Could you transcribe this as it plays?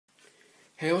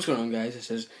Hey, what's going on, guys? This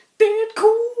is Dead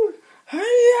Cool. Hey,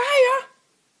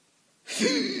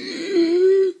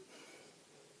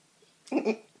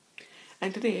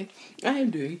 and today I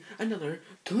am doing another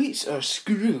Tweets Are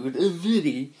Screwed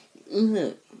video.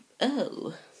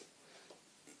 Oh.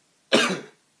 I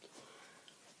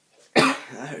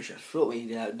hurt your throat when you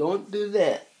do that. Don't do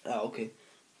that. Oh, okay.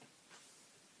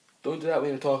 Don't do that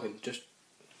when you're talking. Just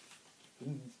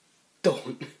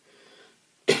don't.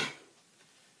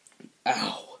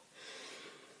 Ow.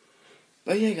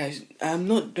 But yeah, guys, I'm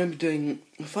not going to be doing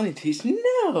funny tweets.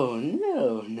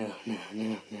 No.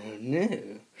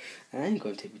 I ain't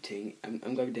going to be doing. I'm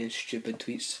going to be doing stupid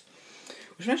tweets,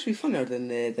 which are actually funnier than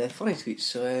the funny tweets.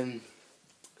 So,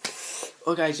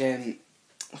 guys,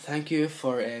 thank you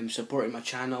for supporting my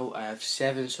channel. I have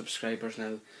 7 subscribers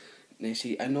now. Now,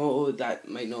 see, I know that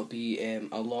might not be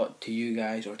a lot to you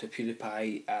guys or to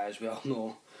PewDiePie, as we all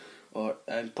know, or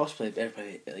possibly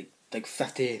everybody, like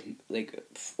 50,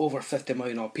 over 50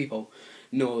 million odd people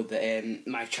know that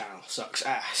my channel sucks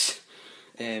ass.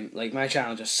 My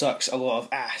channel just sucks a lot of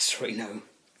ass right now.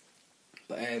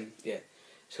 But yeah,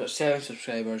 it's got 7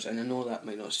 subscribers, and I know that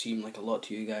might not seem like a lot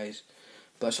to you guys,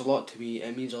 but it's a lot to me.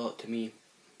 It means a lot to me.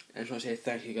 I just want to say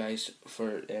thank you guys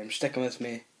for sticking with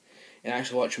me and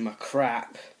actually watching my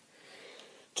crap.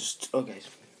 Just, guys,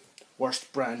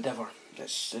 worst brand ever.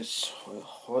 It's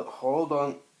hold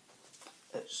on.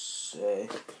 It's it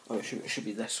should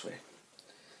be this way.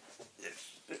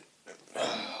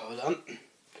 Hold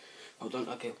on.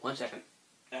 Okay, 1 second.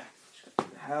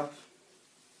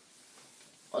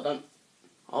 Hold on.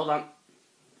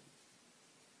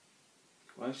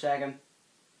 1 second.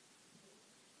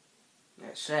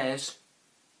 It says.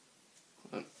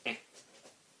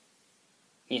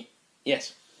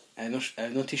 Yes. I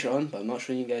have no t-shirt on, but I'm not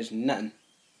showing you guys nothing.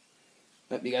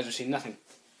 Nope, you guys are seeing nothing.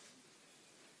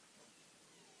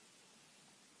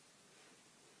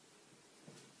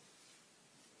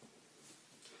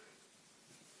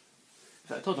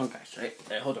 Hold on, guys. Right,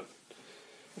 hold on.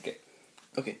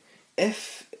 Okay.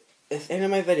 If any of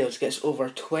my videos gets over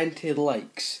 20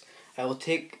 likes, I will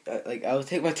take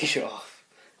my t-shirt off.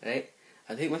 Right,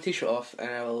 I'll take my t-shirt off, and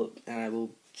I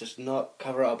will just not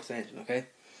cover it up with anything. Okay,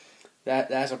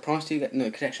 that's a promise to you. No,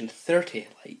 correction. 30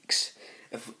 likes.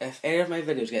 If any of my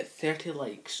videos get 30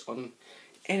 likes on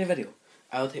any video,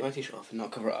 I will take my t-shirt off and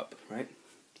not cover it up. Right,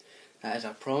 that is a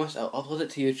promise. I'll upload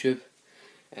it to YouTube.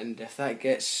 And if that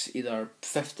gets either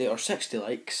 50 or 60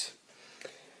 likes,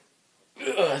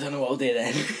 I don't know what I'll do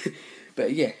then.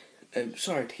 But yeah, I'm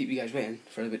sorry to keep you guys waiting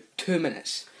for about 2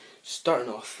 minutes. Starting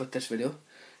off with this video,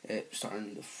 the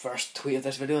first tweet of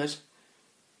this video is,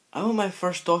 I want my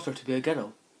first daughter to be a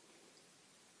girl.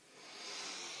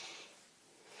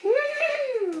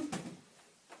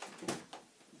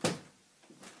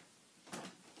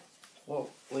 Well,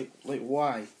 like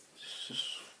why?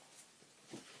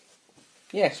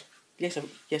 Yes,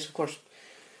 of course.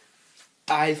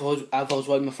 I've always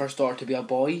wanted my first daughter to be a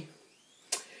boy.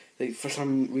 Like, for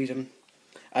some reason,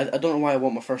 I don't know why I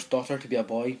want my first daughter to be a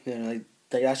boy. You know, like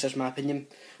that's just my opinion.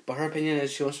 But her opinion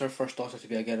is she wants her first daughter to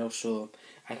be a girl, so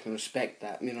I can respect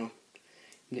that. You know,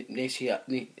 I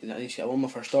want my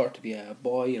first daughter to be a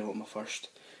boy. I want my first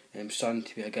son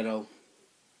to be a girl.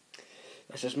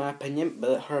 That's just my opinion.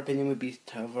 But her opinion would be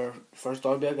to have her first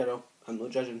daughter be a girl. I'm not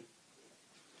judging.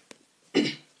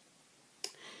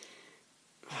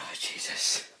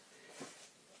 Jesus.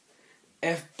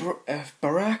 If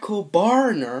Barack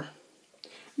Obama,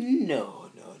 no,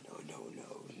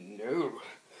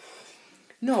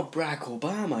 Barack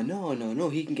Obama, no,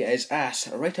 he can get his ass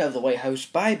right out of the White House.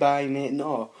 Bye, mate.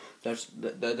 No, there's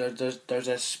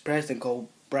this president called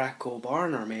Barack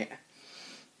Obama, mate.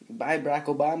 Bye, Barack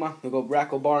Obama. We go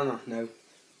Barack Obama now.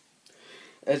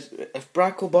 If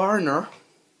Barack Obama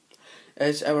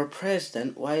is our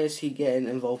president, why is he getting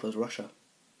involved with Russia?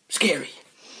 Scary.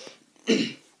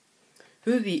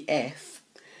 Who the F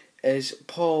is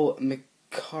Paul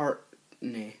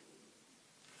McCartney?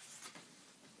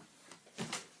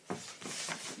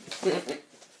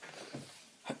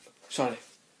 Sorry.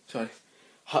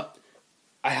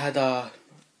 I had a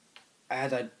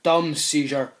dumb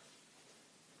seizure.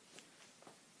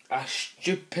 A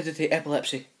stupidity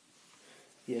epilepsy.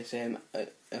 Yes, in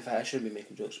fact, I shouldn't be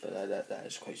making jokes, but that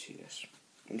is quite serious.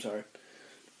 I'm sorry.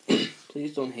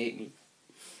 Please don't hate me.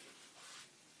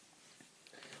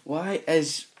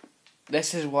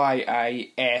 This is why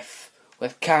I F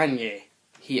with Kanye.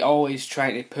 He always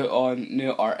trying to put on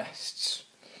new artists.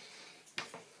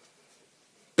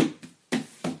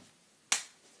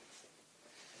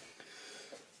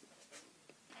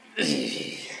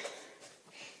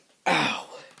 Ow.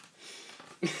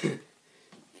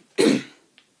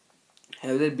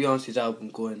 How did Beyonce's album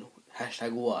go in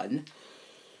 #1?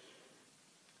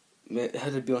 How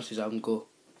did Beyonce's album go?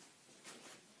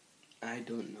 I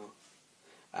don't know.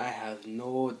 I have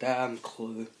no damn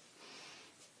clue.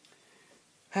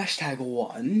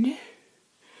 #1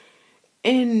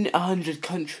 in 100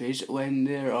 countries when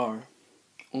there are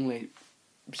only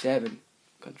 7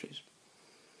 countries.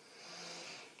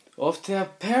 Off to a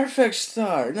perfect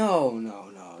start. No.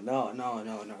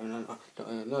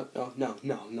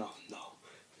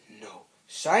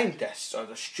 Scientists are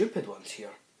the stupid ones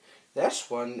here. This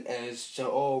one is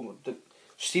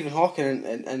Stephen Hawking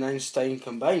and Einstein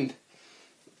combined.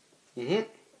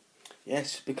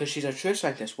 Yes, because she's a true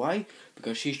scientist. Why?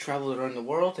 Because she's travelled around the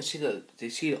world to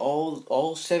see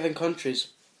all 7 countries.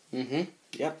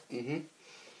 Yep.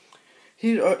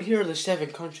 Here are the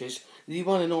 7 countries, the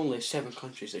one and only 7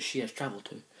 countries that she has travelled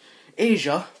to.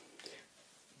 Asia,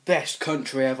 best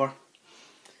country ever.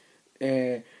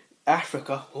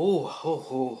 Africa,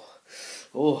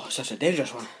 such a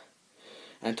dangerous one.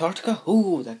 Antarctica,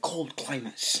 the cold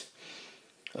climates.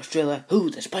 Australia,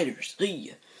 the spiders.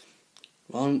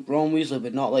 Ron Weasley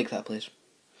would not like that place.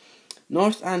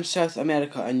 North and South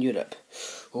America and Europe.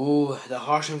 The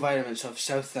harsh environments of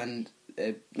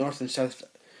North and South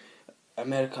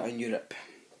America and Europe.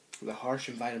 The harsh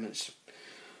environments.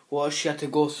 What she had to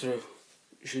go through.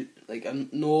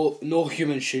 No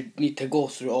human should need to go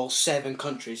through all 7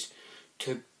 countries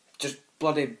to just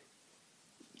bloody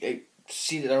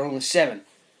see that there are only 7.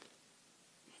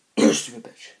 Stupid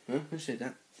bitch. Huh? Who said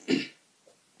that?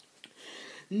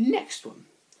 Next one.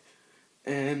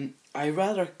 I'd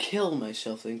rather kill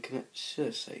myself than commit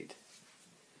suicide.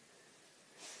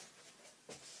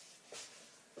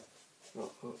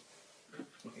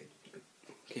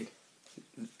 Okay.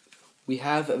 We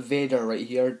have Vader right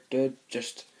here, dude.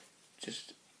 Just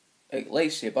like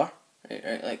lightsaber,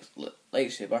 right, like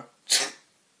lightsaber,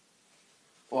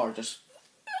 or just.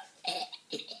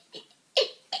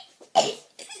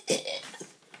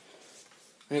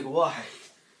 Like why?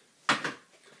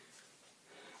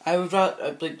 I would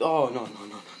rather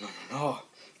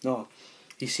no.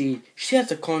 You see, she has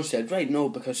the concept right. No,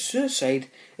 because suicide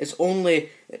is only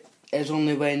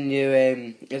when you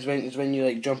when you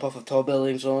like jump off of tall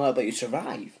buildings and all that, but you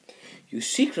survive. You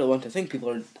secretly want to think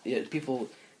people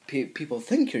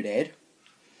think you're dead,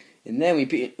 and then when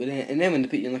they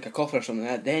put you in like a coffin or something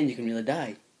like that, then you can really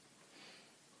die.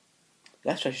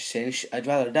 That's what she's saying. I'd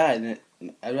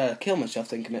rather kill myself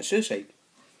than commit suicide.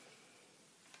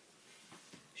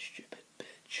 Stupid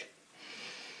bitch.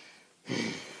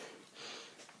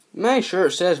 My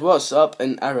shirt says "What's up"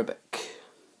 in Arabic.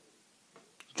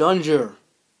 Bonjour.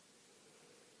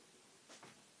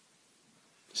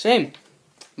 Same.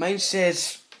 Mine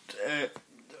says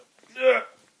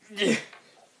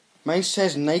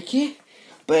Nike,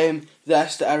 but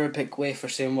that's the Arabic way for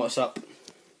saying "What's up."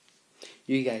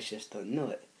 You guys just don't know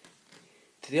it.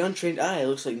 To the untrained eye, it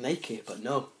looks like Nike, but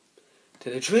no. To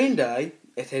the trained eye,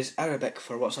 it is Arabic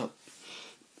for "What's up."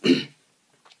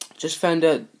 Just found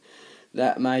out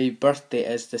that my birthday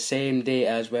is the same day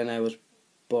as when I was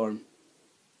born.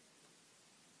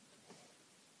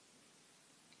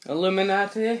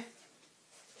 Illuminati.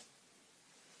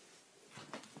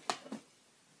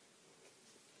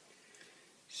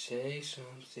 Say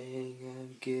something,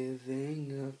 I'm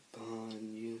giving up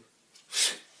on you.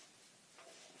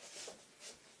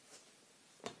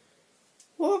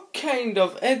 What kind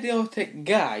of idiotic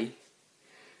guy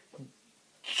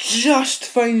just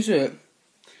finds out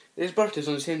his birthday's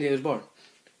on the same day he was born?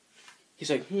 He's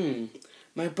like,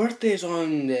 my birthday's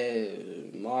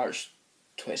on March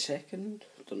 22nd.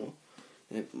 I don't know.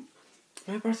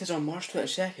 My birthday's on March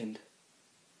 22nd.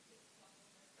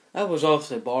 I was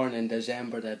obviously born in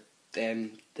December the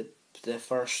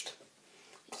 1st.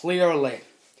 Clearly.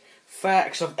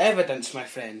 Facts of evidence, my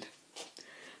friend.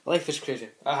 Life is crazy.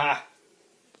 Aha.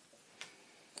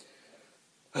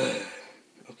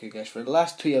 Okay guys, for the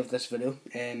last tweet of this video,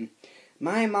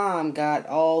 my mom got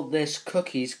all this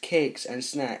cookies, cakes and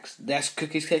snacks. This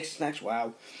cookies, cakes and snacks,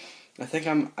 wow. I think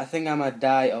I'm a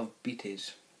die of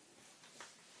beaties.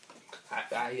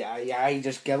 I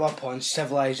just give up on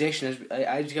civilization.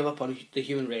 I just give up on the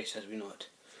human race as we know it.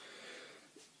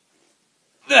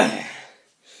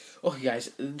 Okay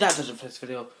guys, that does it for this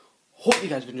video. Hope you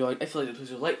guys have enjoyed. If you liked it,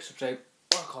 please like, subscribe,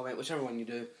 or comment, whichever one you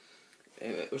do.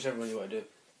 Whichever one you want to do.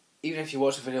 Even if you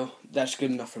watch the video, that's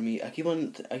good enough for me. I keep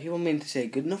on meaning to say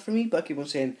good enough for me, but I keep on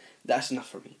saying that's enough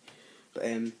for me. But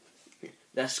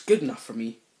that's good enough for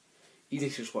me, even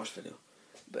if you just watch the video.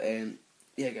 But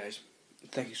yeah guys,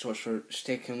 thank you so much for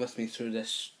sticking with me through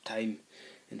this time,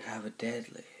 and have a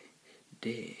deadly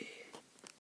day.